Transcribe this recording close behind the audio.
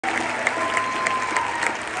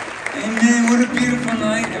Amen. What a beautiful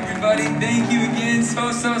night, everybody. Thank you again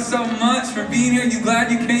so much for being here. You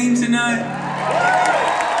glad you came tonight?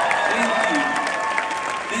 Thank you.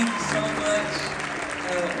 Thank you so much.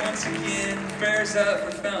 Once again, prayers up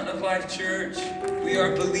for Fountain of Life Church. We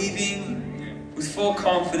are believing with full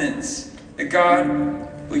confidence that God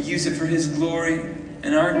will use it for His glory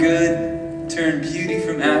and our good, turn beauty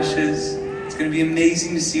from ashes. It's going to be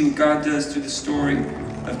amazing to see what God does through the story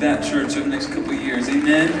of that church over the next couple of years.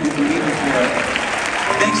 Amen? We believe it for it.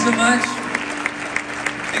 Thanks so much.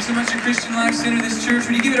 Thanks so much to Christian Life Center, this church.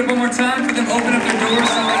 Would you give it up one more time for them to open up their doors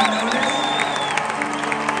so they can notice?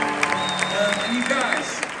 And you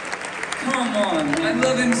guys, come on. I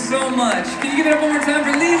love him so much. Can you give it up one more time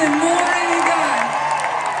for Leeland, Maher, you guys?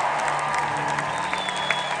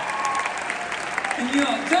 And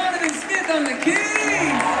y'all, Jonathan Smith on the keys.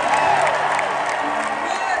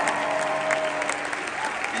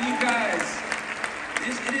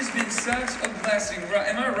 It has been such a blessing.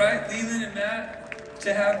 Am I right, Leeland and Matt,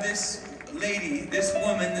 to have this lady, this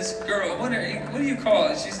woman, this girl? What do you call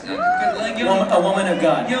it? She's a woman of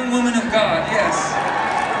God. Young woman of God. Yes.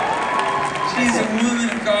 She's a woman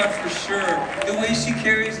of God for sure. The way she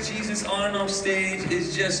carries Jesus on and off stage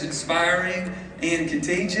is just inspiring and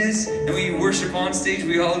contagious. And when you worship on stage,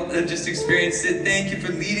 we all just experienced it. Thank you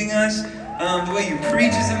for leading us. The way you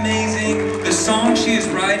preach is amazing. The songs she is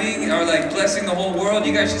writing are like blessing the whole world.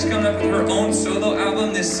 You guys, she's coming up with her own solo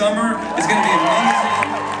album this summer. It's going to be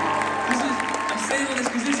amazing. I'm saying all this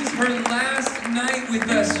because this is her last night with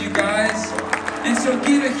us, you guys. And so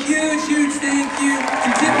give a huge thank you to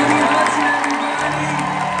Tiffany Hudson, everybody.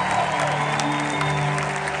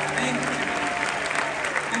 Thank you.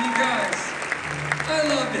 And you guys, I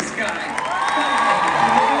love this guy.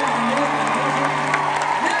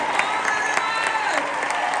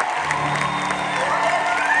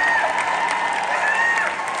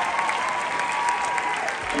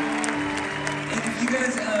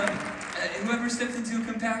 Whoever stepped into a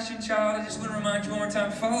compassion child, I just want to remind you one more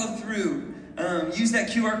time, follow through. Use that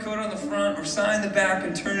QR code on the front or sign the back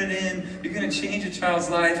and turn it in. You're going to change a child's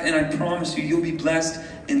life, and I promise you, you'll be blessed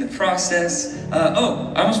in the process.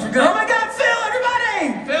 Oh, I almost forgot. Oh my God, Phil,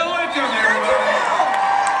 everybody! Phil Wickham, everybody!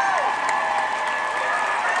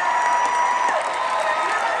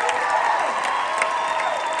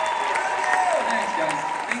 Thanks, guys.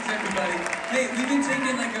 Thanks, everybody. Hey, we've been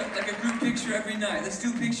taking like a group picture every night. Let's do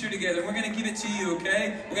a picture together. We're gonna give it to you,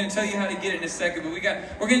 okay? We're gonna tell you how to get it in a second, but we're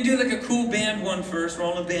gonna do like a cool band one first. We're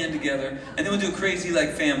all in a band together, and then we'll do a crazy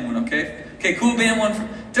like fam one, okay? Okay, cool band one.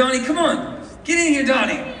 Donnie, come on, get in here,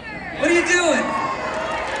 Donnie. What are you doing?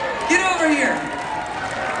 Get over here.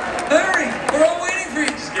 Hurry, we're all waiting for you.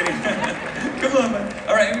 Just kidding. Come on, man.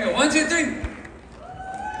 All right, here we go. 1, 2, 3.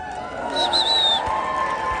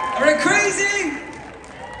 All right, crazy.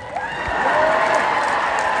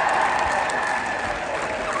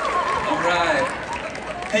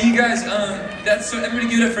 Hey, you guys, everybody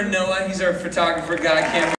give it up for Noah. He's our photographer guy, camera.